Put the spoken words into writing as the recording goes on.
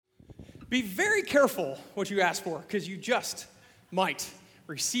Be very careful what you ask for, because you just might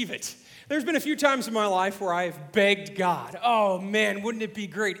receive it. There's been a few times in my life where I've begged God, oh man, wouldn't it be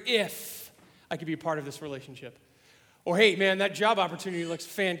great if I could be a part of this relationship? Or hey man, that job opportunity looks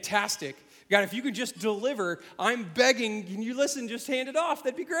fantastic. God, if you could just deliver, I'm begging, can you listen, just hand it off.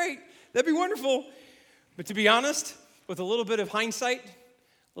 That'd be great. That'd be wonderful. But to be honest, with a little bit of hindsight, a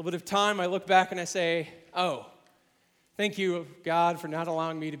little bit of time, I look back and I say, oh, thank you, God, for not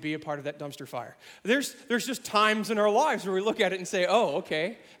allowing me to be a part of that dumpster fire. There's just times in our lives where we look at it and say, oh,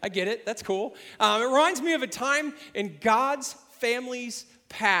 okay, I get it, that's cool. It reminds me of a time in God's family's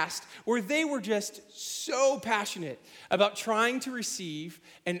past where they were just so passionate about trying to receive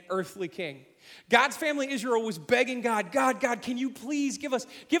an earthly king. God's family, Israel, was begging God, God, can you please give us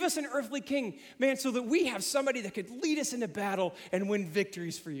an earthly king, man, so that we have somebody that could lead us into battle and win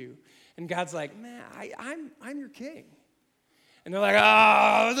victories for you. And God's like, man, I'm your king. And they're like,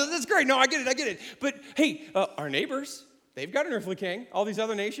 oh, that's great. No, I get it. But hey, our neighbors, they've got an earthly king, all these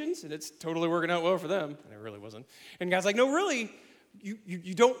other nations, and it's totally working out well for them. And it really wasn't. And God's like, no, really,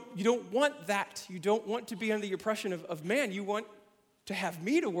 you don't want that. You don't want to be under the oppression of man. You want to have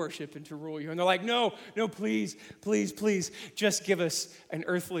me to worship and to rule you. And they're like, no, please, just give us an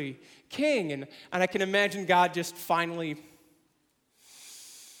earthly king. And I can imagine God just finally,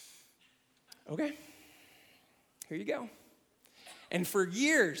 okay, here you go. And for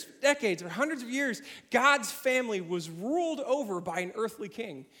years, decades, or hundreds of years, God's family was ruled over by an earthly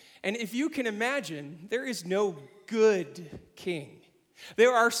king. And if you can imagine, there is no good king.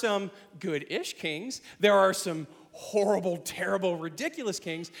 There are some good-ish kings. There are some horrible, terrible, ridiculous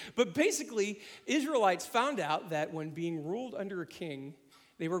kings. But basically, Israelites found out that when being ruled under a king,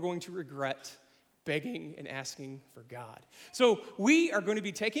 they were going to regret begging and asking for God. So we are going to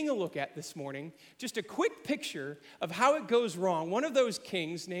be taking a look at this morning just a quick picture of how it goes wrong. One of those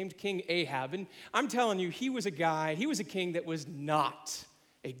kings named King Ahab, and I'm telling you, he was a king that was not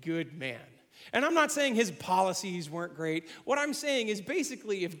a good man. And I'm not saying his policies weren't great. What I'm saying is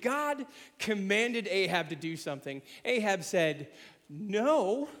basically if God commanded Ahab to do something, Ahab said,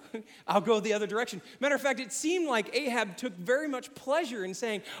 no, I'll go the other direction. Matter of fact, it seemed like Ahab took very much pleasure in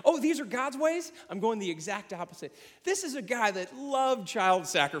saying, oh, these are God's ways? I'm going the exact opposite. This is a guy that loved child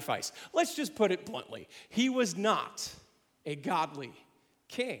sacrifice. Let's just put it bluntly. He was not a godly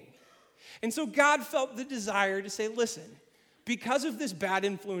king. And so God felt the desire to say, listen, because of this bad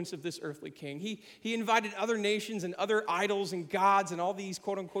influence of this earthly king, he invited other nations and other idols and gods and all these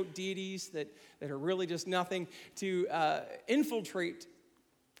quote-unquote deities that are really just nothing to infiltrate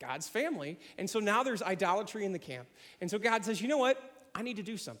God's family. And so now there's idolatry in the camp. And so God says, you know what? I need to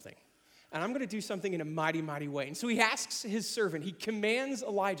do something. And I'm going to do something in a mighty, mighty way. And so he asks his servant, he commands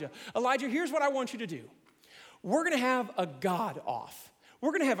Elijah, here's what I want you to do. We're going to have a God off.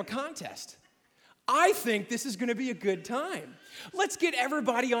 We're going to have a contest. I think this is going to be a good time. Let's get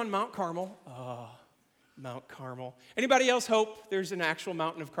everybody on Mount Carmel. Oh, Mount Carmel. Anybody else hope there's an actual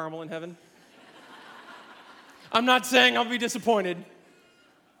mountain of Carmel in heaven? I'm not saying I'll be disappointed,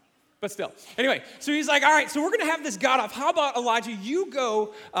 but still. Anyway, so he's like, all right, so we're going to have this God off. How about, Elijah, you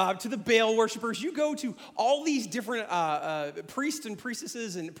go to the Baal worshipers. You go to all these different priests and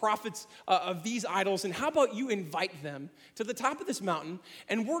priestesses and prophets of these idols, and how about you invite them to the top of this mountain,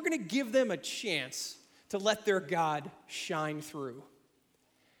 and we're going to give them a chance to let their God shine through.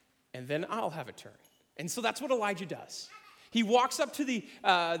 And then I'll have a turn. And so that's what Elijah does. He walks up to the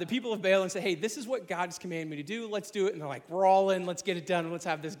people of Baal and says, hey, this is what God's commanded me to do. Let's do it. And they're like, we're all in. Let's get it done. Let's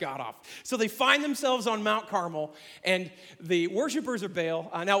have this God off. So they find themselves on Mount Carmel, and the worshipers of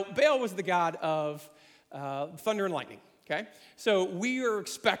Baal. Now, Baal was the god of thunder and lightning. Okay? So we are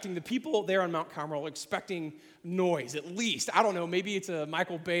expecting, the people there on Mount Carmel are expecting noise, at least. I don't know, maybe it's a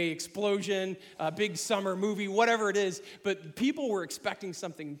Michael Bay explosion, a big summer movie, whatever it is. But people were expecting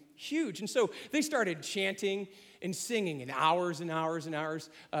something huge. And so they started chanting and singing, and hours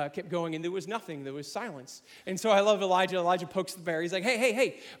kept going, and there was nothing. There was silence. And so I love Elijah. Elijah pokes the bear. He's like,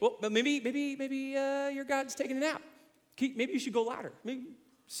 hey, well, maybe your God's taking a nap. Maybe you should go louder. Maybe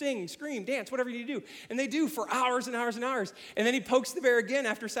sing, scream, dance, whatever you do. And they do for hours and hours and hours. And then he pokes the bear again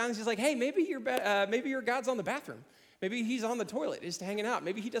after silence. He's like, hey, maybe your God's on the bathroom. Maybe he's on the toilet, just hanging out.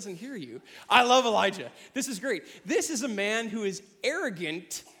 Maybe he doesn't hear you. I love Elijah. This is great. This is a man who is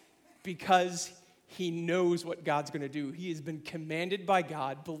arrogant because he knows what God's going to do. He has been commanded by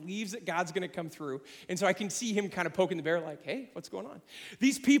God, believes that God's going to come through. And so I can see him kind of poking the bear like, hey, what's going on?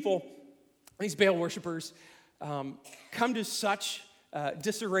 These people, these Baal worshipers, come to such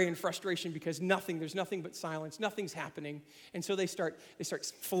disarray and frustration because there's nothing but silence, nothing's happening. And so they start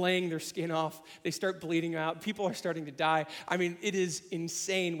filleting their skin off. They start bleeding out. People are starting to die. I mean, it is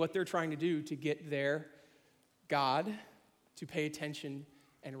insane what they're trying to do to get their God to pay attention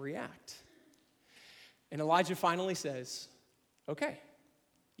and react. And Elijah finally says, okay,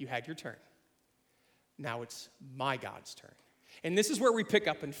 you had your turn. Now it's my God's turn. And this is where we pick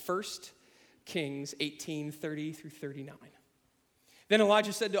up in 1 Kings 18:30 through 39. Then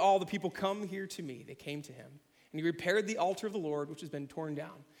Elijah said to all the people, come here to me. They came to him. And he repaired the altar of the Lord, which has been torn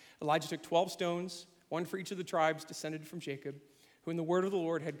down. Elijah took 12 stones, one for each of the tribes descended from Jacob, who in the word of the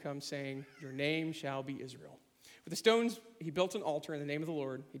Lord had come, saying, your name shall be Israel. With the stones, he built an altar in the name of the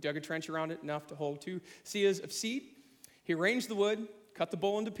Lord. He dug a trench around it enough to hold 2 seahs of seed. He arranged the wood, cut the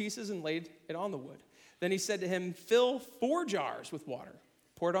bull into pieces, and laid it on the wood. Then he said to him, fill 4 jars with water.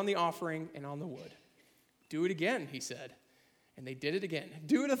 Pour it on the offering and on the wood. Do it again, he said. And they did it again.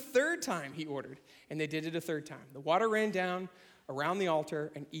 Do it a 3rd time, he ordered. And they did it a 3rd time. The water ran down around the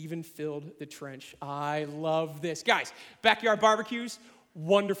altar and even filled the trench. I love this. Guys, backyard barbecues,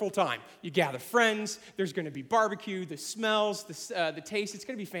 wonderful time. You gather friends. There's going to be barbecue, the smells, the taste. It's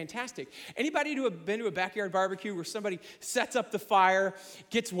going to be fantastic. Anybody who have been to a backyard barbecue where somebody sets up the fire,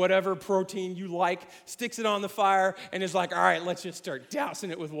 gets whatever protein you like, sticks it on the fire, and is like, all right, let's just start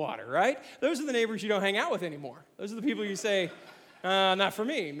dousing it with water, right? Those are the neighbors you don't hang out with anymore. Those are the people you say, not for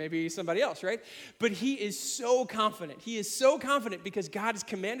me, maybe somebody else, right? But he is so confident. He is so confident because God has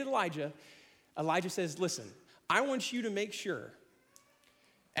commanded Elijah. Elijah says, listen, I want you to make sure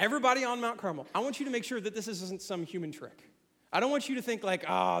everybody on Mount Carmel, I want you to make sure that this isn't some human trick. I don't want you to think like,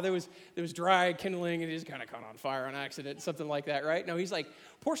 there was dry kindling and it just kind of caught on fire on accident, something like that, right? No, he's like,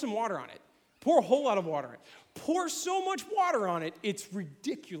 pour some water on it. Pour a whole lot of water on it. Pour so much water on it, it's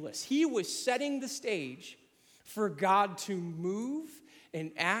ridiculous. He was setting the stage for God to move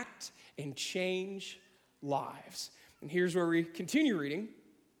and act and change lives. And here's where we continue reading,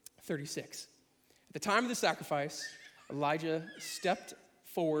 36. At the time of the sacrifice, Elijah stepped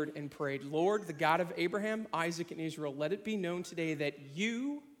forward and prayed, Lord, the God of Abraham, Isaac, and Israel, let it be known today that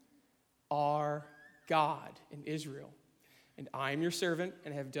you are God in Israel, and I am your servant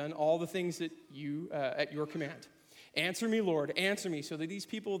and have done all the things that you at your command. Answer me, Lord, answer me, so that these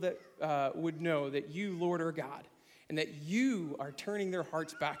people that would know that you, Lord, are God, and that you are turning their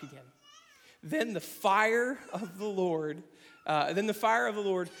hearts back again. Then the fire of the Lord,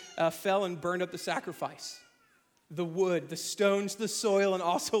 fell and burned up the sacrifice, the wood, the stones, the soil, and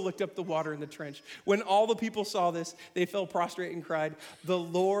also licked up the water in the trench. When all the people saw this, they fell prostrate and cried, the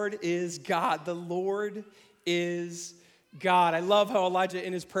Lord is God. The Lord is God. I love how Elijah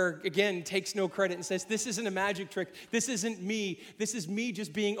in his prayer, again, takes no credit and says, this isn't a magic trick. This isn't me. This is me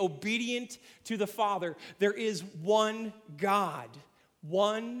just being obedient to the Father. There is one God,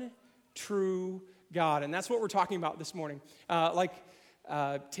 one true God. And that's what we're talking about this morning.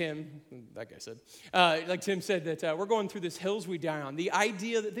 Tim said that we're going through this hills we die on. The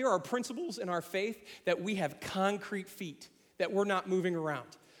idea that there are principles in our faith that we have concrete feet, that we're not moving around.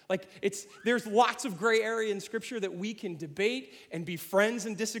 There's lots of gray area in Scripture that we can debate and be friends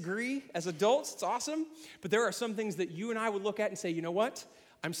and disagree as adults. It's awesome. But there are some things that you and I would look at and say, you know what?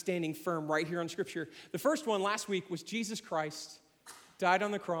 I'm standing firm right here on Scripture. The first one last week was Jesus Christ died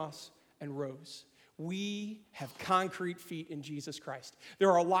on the cross and rose. We have concrete feet in Jesus Christ.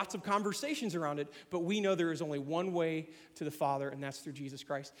 There are lots of conversations around it, but we know there is only one way to the Father, and that's through Jesus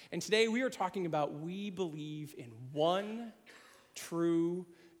Christ. And today we are talking about we believe in one true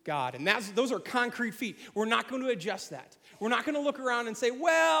God. And those are concrete feet. We're not going to adjust that. We're not going to look around and say,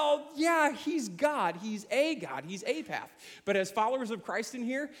 well, yeah, he's God. He's a God. He's a path. But as followers of Christ in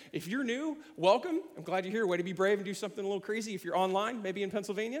here, if you're new, welcome. I'm glad you're here. Way to be brave and do something a little crazy. If you're online, maybe in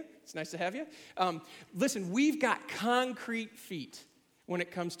Pennsylvania, it's nice to have you. Listen, we've got concrete feet when it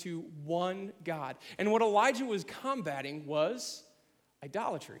comes to one God. And what Elijah was combating was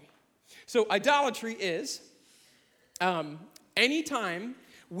idolatry. So idolatry is anytime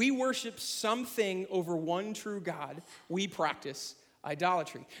we worship something over one true God, we practice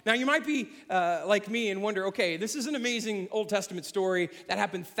idolatry. Now, you might be like me and wonder, okay, this is an amazing Old Testament story that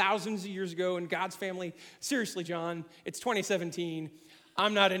happened thousands of years ago in God's family. Seriously, John, it's 2017.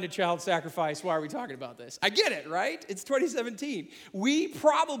 I'm not into child sacrifice. Why are we talking about this? I get it, right? It's 2017. We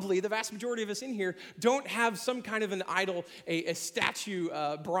probably, the vast majority of us in here, don't have some kind of an idol, a statue,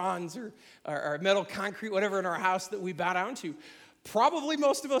 bronze or metal, concrete, whatever in our house that we bow down to. Probably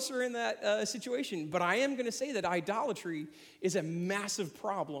most of us are in that situation, but I am going to say that idolatry is a massive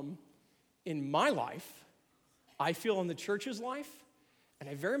problem in my life. I feel in the church's life, and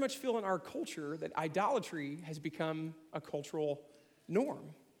I very much feel in our culture that idolatry has become a cultural norm.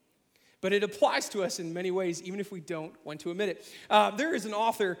 But it applies to us in many ways, even if we don't want to admit it. There is an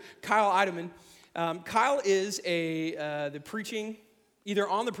author, Kyle Idleman. Kyle is the preaching, either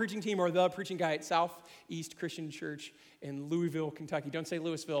on the preaching team or the preaching guy at Southeast Christian Church in Louisville, Kentucky. Don't say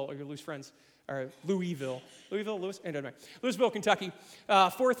Louisville or you'll lose friends. Or Louisville, Louisville, Kentucky,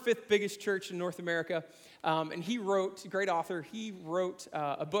 fourth, fifth biggest church in North America. And he wrote, great author, he wrote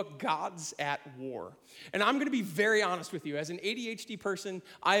a book, Gods at War. And I'm going to be very honest with you. As an ADHD person,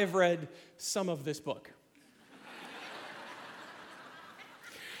 I have read some of this book.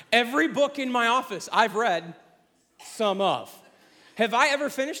 Every book in my office, I've read some of. Have I ever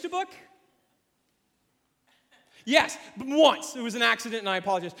finished a book? Yes, but once. It was an accident, and I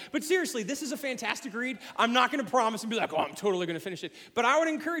apologize. But seriously, this is a fantastic read. I'm not going to promise and be like, I'm totally going to finish it. But I would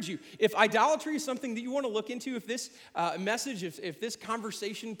encourage you, if idolatry is something that you want to look into, if this message, if this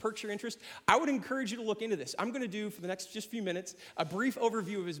conversation perks your interest, I would encourage you to look into this. I'm going to do, for the next just few minutes, a brief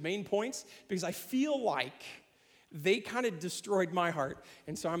overview of his main points, because I feel like they kind of destroyed my heart.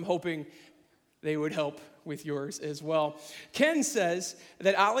 And so I'm hoping they would help with yours as well. Ken says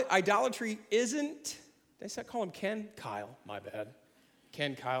that idolatry isn't... Did I call him Ken? Kyle, my bad.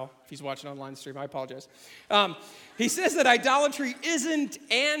 Ken, Kyle, if he's watching online stream, I apologize. He says that idolatry isn't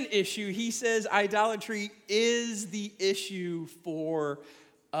an issue. He says idolatry is the issue for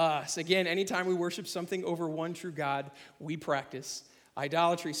us. Again, anytime we worship something over one true God, we practice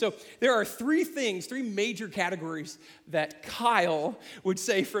idolatry. So there are three major categories that Kyle would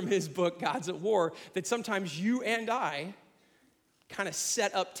say from his book, Gods at War, that sometimes you and I kind of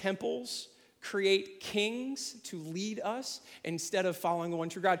set up temples, create kings to lead us instead of following the one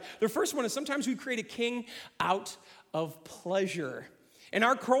true God. The first one is sometimes we create a king out of pleasure. In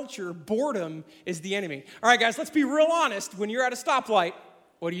our culture, boredom is the enemy. All right, guys, let's be real honest. When you're at a stoplight,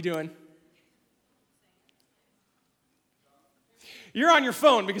 what are you doing? You're on your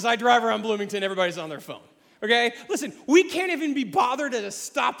phone, because I drive around Bloomington, everybody's on their phone. Okay? Listen, we can't even be bothered at a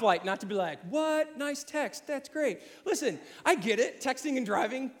stoplight not to be like, what? Nice text. That's great. Listen, I get it. Texting and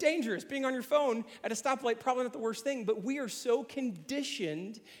driving, dangerous. Being on your phone at a stoplight, probably not the worst thing, but we are so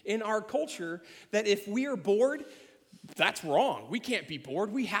conditioned in our culture that if we are bored, that's wrong. We can't be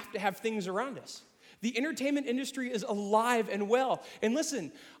bored. We have to have things around us. The entertainment industry is alive and well. And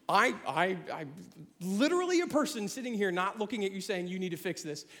listen, I'm literally a person sitting here not looking at you saying you need to fix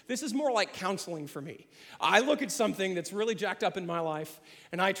this. This is more like counseling for me. I look at something that's really jacked up in my life,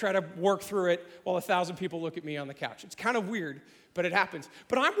 and I try to work through it while 1,000 people look at me on the couch. It's kind of weird, but it happens.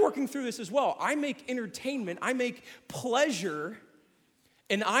 But I'm working through this as well. I make entertainment, I make pleasure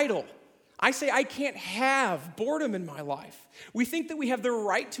an idol. I say I can't have boredom in my life. We think that we have the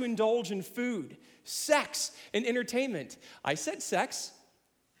right to indulge in food, sex, and entertainment. I said sex.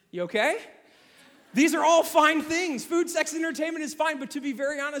 You okay? These are all fine things. Food, sex, and entertainment is fine, but to be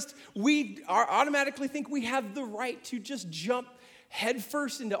very honest, we automatically think we have the right to just jump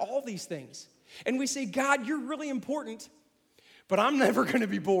headfirst into all these things. And we say, God, you're really important, but I'm never going to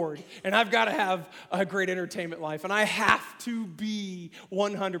be bored, and I've got to have a great entertainment life, and I have to be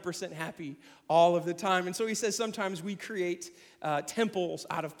 100% happy all of the time. And so he says sometimes we create temples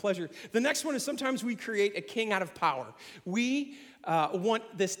out of pleasure. The next one is sometimes we create a king out of power. We want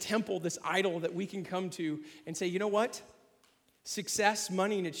this temple, this idol that we can come to and say, you know what? Success,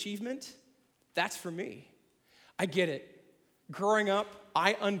 money, and achievement, that's for me. I get it. Growing up,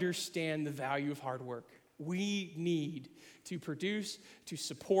 I understand the value of hard work. We need to produce, to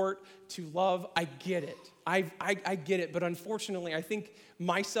support, to love. I get it. I get it. But unfortunately, I think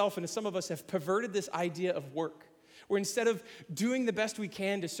myself and some of us have perverted this idea of work, where instead of doing the best we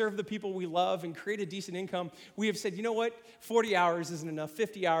can to serve the people we love and create a decent income, we have said, you know what? 40 hours isn't enough.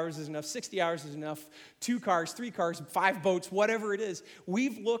 50 hours is enough. 60 hours is enough. 2 cars, 3 cars, 5 boats, whatever it is.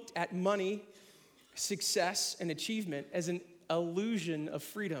 We've looked at money, success, and achievement as an illusion of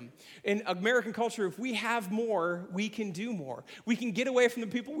freedom. In American culture, if we have more, we can do more. We can get away from the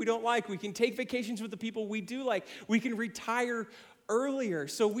people we don't like. We can take vacations with the people we do like. We can retire earlier.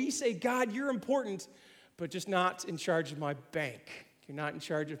 So we say, God, you're important, but just not in charge of my bank. You're not in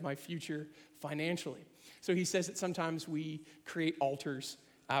charge of my future financially. So he says that sometimes we create altars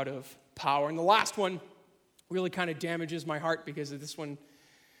out of power. And the last one really kind of damages my heart because this one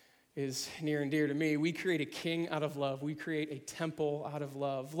is near and dear to me. We create a king out of love. We create a temple out of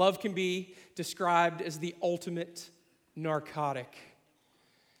love. Love can be described as the ultimate narcotic.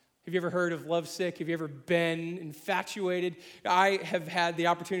 Have you ever heard of lovesick? Have you ever been infatuated? I have had the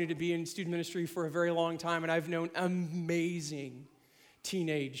opportunity to be in student ministry for a very long time, and I've known amazing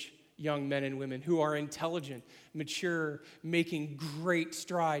teenage young men and women who are intelligent, mature, making great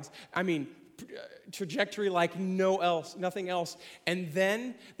strides. I mean, trajectory like nothing else. And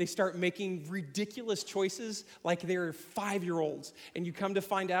then they start making ridiculous choices like they're 5-year-olds. And you come to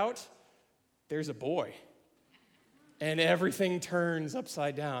find out, there's a boy. And everything turns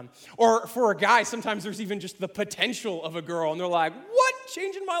upside down. Or for a guy, sometimes there's even just the potential of a girl, and they're like, what?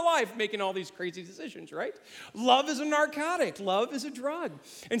 Changing my life, making all these crazy decisions, right? Love is a narcotic. Love is a drug.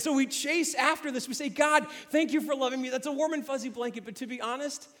 And so we chase after this. We say, God, thank you for loving me. That's a warm and fuzzy blanket. But to be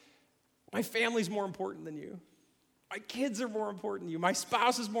honest, my family's more important than you. My kids are more important than you. My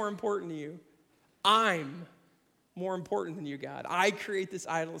spouse is more important than you. I'm more important than you, God. I create this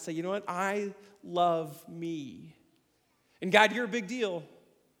idol and say, you know what? I love me. And God, you're a big deal,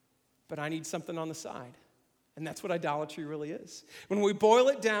 but I need something on the side. And that's what idolatry really is. When we boil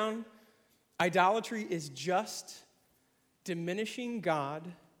it down, idolatry is just diminishing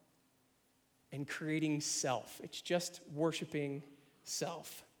God and creating self. It's just worshiping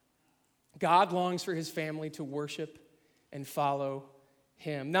self. God longs for his family to worship and follow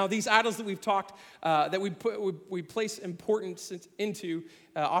him. Now, these idols that we've talked, that we place importance into,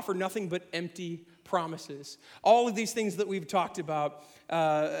 offer nothing but empty promises. All of these things that we've talked about,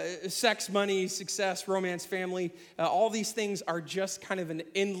 sex, money, success, romance, family, all these things are just kind of an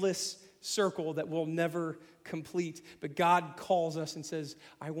endless circle that will never complete. But God calls us and says,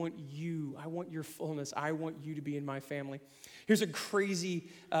 I want you. I want your fullness. I want you to be in my family. Here's a crazy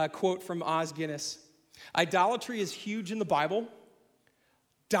quote from Os Guinness. Idolatry is huge in the Bible,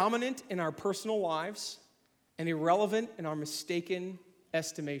 dominant in our personal lives, and irrelevant in our mistaken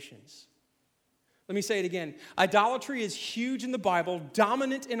estimations. Let me say it again. Idolatry is huge in the Bible,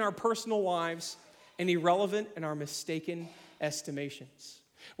 dominant in our personal lives, and irrelevant in our mistaken estimations.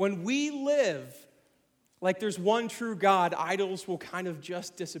 When we live like there's one true God, idols will kind of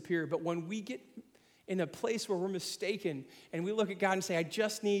just disappear. But when we get in a place where we're mistaken and we look at God and say, I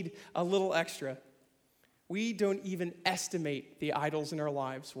just need a little extra, we don't even estimate the idols in our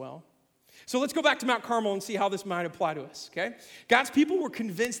lives well. So let's go back to Mount Carmel and see how this might apply to us, okay? God's people were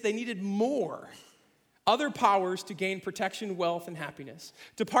convinced they needed more, other powers to gain protection, wealth, and happiness,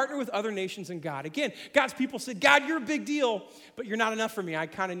 to partner with other nations and God. Again, God's people said, God, you're a big deal, but you're not enough for me. I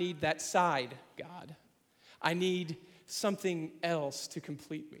kind of need that side, God. I need something else to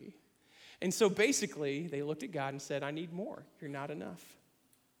complete me. And so basically, they looked at God and said, I need more. You're not enough.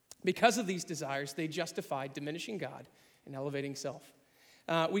 Because of these desires, they justified diminishing God and elevating self.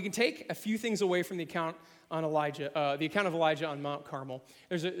 We can take a few things away from the account on Elijah, the account of Elijah on Mount Carmel.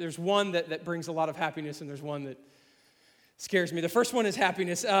 There's one that brings a lot of happiness, and there's one that scares me. The first one is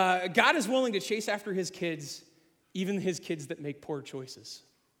happiness. God is willing to chase after his kids, even his kids that make poor choices.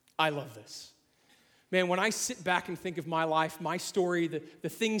 I love this. Man, when I sit back and think of my life, my story, the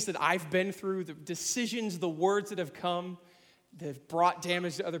things that I've been through, the decisions, the words that have come, that have brought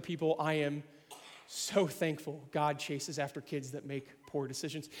damage to other people, I am so thankful God chases after kids that make poor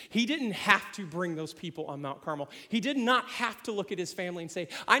decisions. He didn't have to bring those people on Mount Carmel. He did not have to look at his family and say,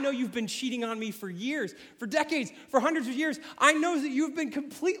 I know you've been cheating on me for years, for decades, for hundreds of years. I know that you've been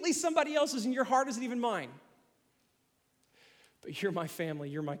completely somebody else's and your heart isn't even mine. But you're my family,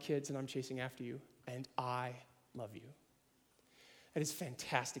 you're my kids, and I'm chasing after you, and I love you. That is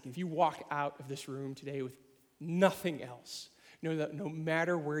fantastic. If you walk out of this room today with nothing else, know that no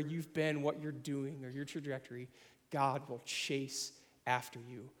matter where you've been, what you're doing, or your trajectory, God will chase after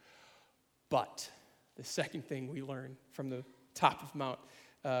you. But the second thing we learn from the top of Mount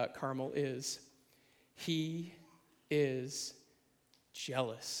Carmel is he is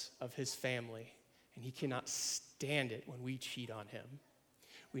jealous of his family, and he cannot stand it when we cheat on him.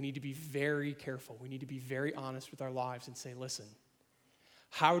 We need to be very careful. We need to be very honest with our lives and say, listen,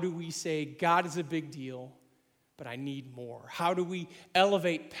 how do we say God is a big deal, but I need more? How do we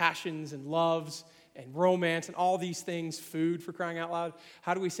elevate passions and loves and romance and all these things, food for crying out loud?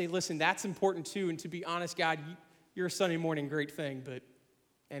 How do we say, listen, that's important too, and to be honest, God, you're a Sunday morning great thing,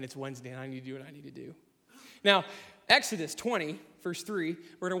 and it's Wednesday, and I need to do what I need to do. Now, Exodus 20, verse 3,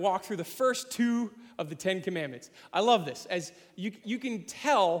 we're going to walk through the first 2 of the 10 commandments. I love this. As you can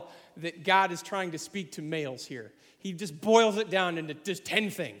tell that God is trying to speak to males here. He just boils it down into just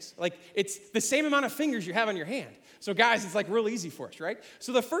 10 things. Like, it's the same amount of fingers you have on your hand. So guys, it's like real easy for us, right?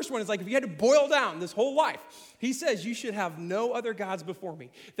 So the first one is like, if you had to boil down this whole life, he says you should have no other gods before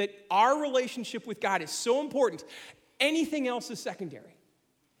me. That our relationship with God is so important. Anything else is secondary.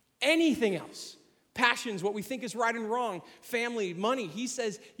 Anything else. Passions, what we think is right and wrong, family, money. He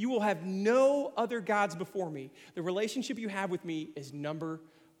says you will have no other gods before me. The relationship you have with me is number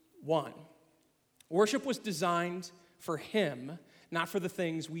 1. Worship was designed for him, not for the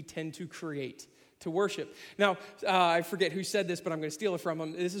things we tend to create to worship. Now, I forget who said this, but I'm going to steal it from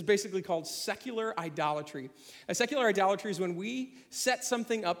him. This is basically called secular idolatry. Secular idolatry is when we set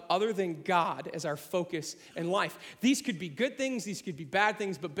something up other than God as our focus in life. These could be good things, these could be bad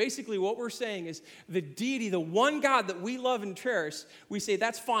things, but basically what we're saying is the deity, the one God that we love and cherish, we say,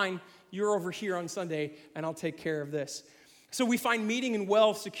 that's fine, you're over here on Sunday, and I'll take care of this. So we find meaning in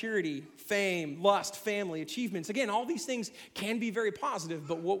wealth, security, fame, lust, family, achievements. Again, all these things can be very positive,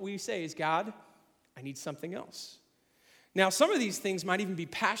 but what we say is, God, I need something else. Now, some of these things might even be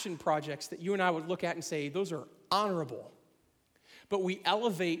passion projects that you and I would look at and say, those are honorable. But we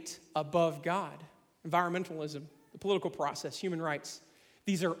elevate above God. Environmentalism, the political process, human rights.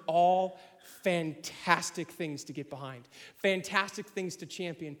 These are all fantastic things to get behind, fantastic things to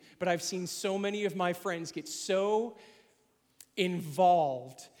champion. But I've seen so many of my friends get so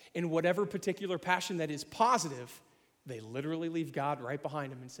involved in whatever particular passion that is positive, they literally leave God right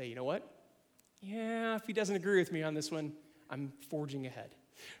behind them and say, you know what? Yeah, if he doesn't agree with me on this one, I'm forging ahead.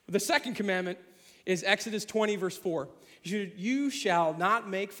 The second commandment is Exodus 20, verse 4. You shall not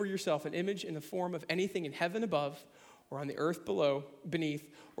make for yourself an image in the form of anything in heaven above, or on the earth below, beneath,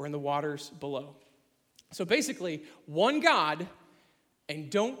 or in the waters below. So basically, one God, and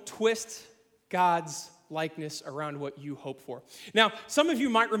don't twist God's likeness around what you hope for. Now, some of you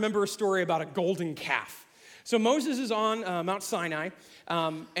might remember a story about a golden calf. So Moses is on Mount Sinai,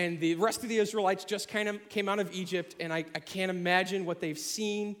 and the rest of the Israelites just kind of came out of Egypt, and I can't imagine what they've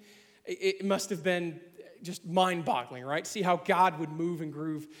seen. It must have been just mind-boggling, right? See how God would move and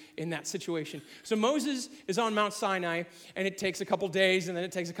groove in that situation. So Moses is on Mount Sinai, and it takes a couple days, and then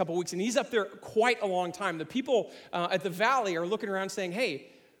it takes a couple weeks, and he's up there quite a long time. The people at the valley are looking around saying, hey,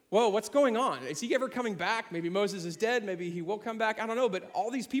 whoa, what's going on? Is he ever coming back? Maybe Moses is dead. Maybe he will come back. I don't know. But all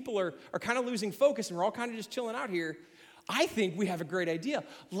these people are kind of losing focus, and we're all kind of just chilling out here. I think we have a great idea.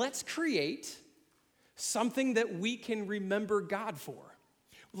 Let's create something that we can remember God for.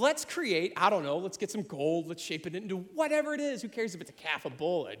 Let's create, I don't know, let's get some gold. Let's shape it into whatever it is. Who cares if it's a calf, a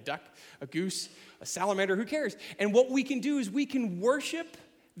bull, a duck, a goose, a salamander? Who cares? And what we can do is we can worship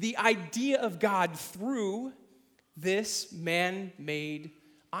the idea of God through this man-made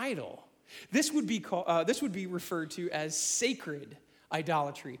idol. This would be referred to as sacred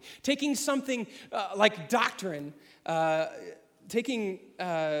idolatry. Taking something like doctrine, doctrine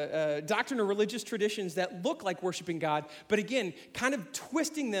or religious traditions that look like worshiping God, but again, kind of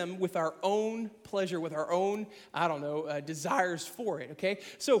twisting them with our own pleasure, with our own, desires for it, okay?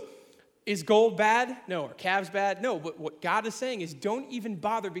 So, is gold bad? No. Are calves bad? No. But what God is saying is don't even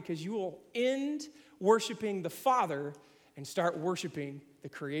bother, because you will end worshiping the Father and start worshiping the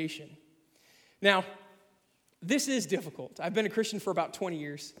creation. Now, this is difficult. I've been a Christian for about 20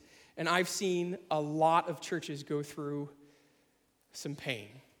 years, and I've seen a lot of churches go through some pain.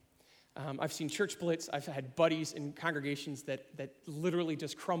 I've seen church splits. I've had buddies in congregations that literally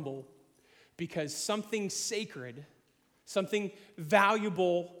just crumble because something sacred, something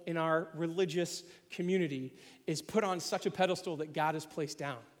valuable in our religious community is put on such a pedestal that God has placed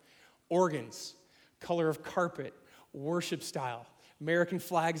down. Organs, color of carpet, worship style, American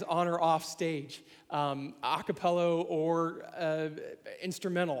flags on or off stage, a cappella or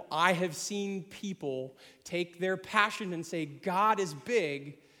instrumental. I have seen people take their passion and say, God is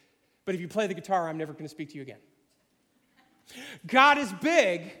big, but if you play the guitar, I'm never going to speak to you again. God is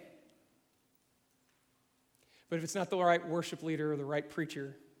big, but if it's not the right worship leader or the right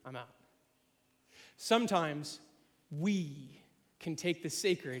preacher, I'm out. Sometimes we can take the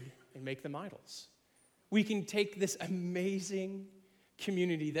sacred and make them idols. We can take this amazing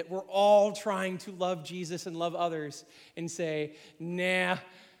community that we're all trying to love Jesus and love others and say, nah,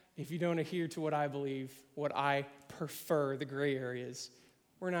 if you don't adhere to what I believe, what I prefer, the gray areas,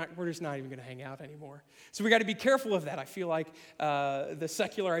 we're just not even going to hang out anymore. So we got to be careful of that. I feel like the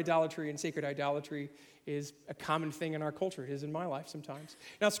secular idolatry and sacred idolatry is a common thing in our culture. It is in my life sometimes.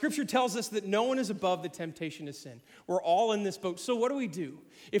 Now, Scripture tells us that no one is above the temptation to sin. We're all in this boat. So what do we do?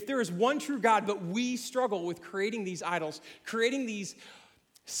 If there is one true God, but we struggle with creating these idols, creating these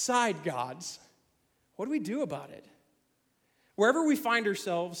side gods, what do we do about it? Wherever we find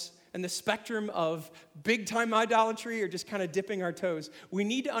ourselves in the spectrum of big-time idolatry or just kind of dipping our toes, we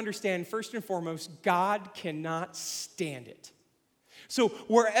need to understand, first and foremost, God cannot stand it. So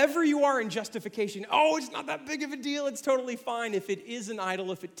wherever you are in justification, it's not that big of a deal, it's totally fine. If it is an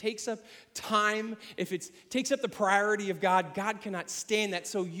idol, if it takes up time, if it takes up the priority of God, God cannot stand that.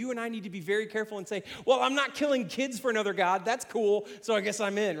 So you and I need to be very careful and say, well, I'm not killing kids for another God. That's cool, so I guess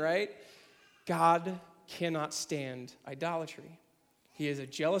I'm in, right? God cannot stand idolatry. He is a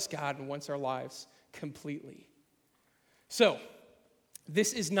jealous God and wants our lives completely. So,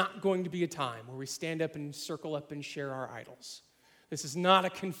 this is not going to be a time where we stand up and circle up and share our idols. This is not a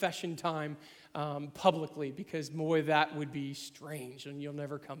confession time publicly, because, boy, that would be strange and you'll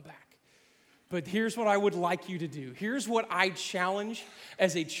never come back. But here's what I would like you to do. Here's what I challenge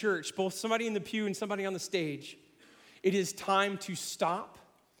as a church, both somebody in the pew and somebody on the stage. It is time to stop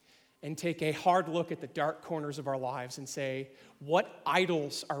and take a hard look at the dark corners of our lives and say, what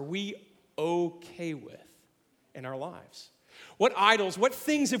idols are we okay with in our lives? What idols, what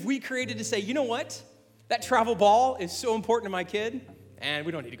things have we created to say, you know what? That travel ball is so important to my kid, and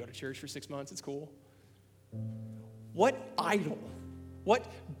we don't need to go to church for 6 months, it's cool. What idol, what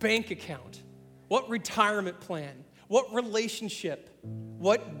bank account, what retirement plan, what relationship,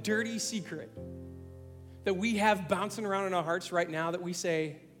 what dirty secret that we have bouncing around in our hearts right now that we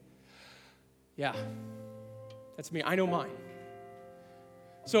say, yeah, that's me, I know mine.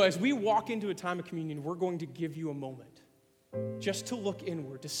 So as we walk into a time of communion, we're going to give you a moment just to look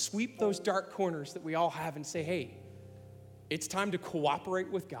inward, to sweep those dark corners that we all have and say, hey, it's time to cooperate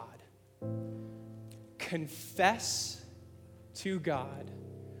with God. Confess to God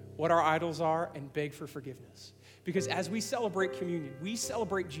what our idols are and beg for forgiveness. Because as we celebrate communion, we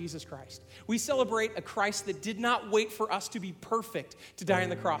celebrate Jesus Christ. We celebrate a Christ that did not wait for us to be perfect to die on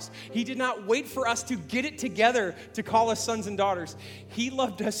the cross. He did not wait for us to get it together to call us sons and daughters. He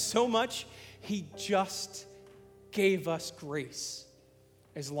loved us so much, he just gave us grace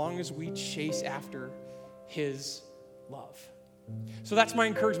as long as we chase after his love. So that's my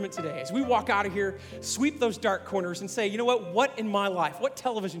encouragement today. As we walk out of here, sweep those dark corners and say, you know what in my life, what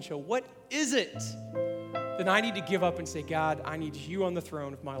television show, what is it that I need to give up and say, God, I need you on the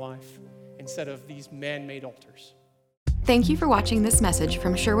throne of my life instead of these man-made altars. Thank you for watching this message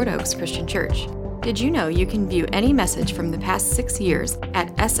from Sherwood Oaks Christian Church. Did you know you can view any message from the past 6 years at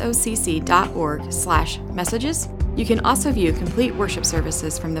socc.org/messages? You can also view complete worship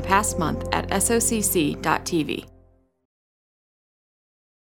services from the past month at socc.tv.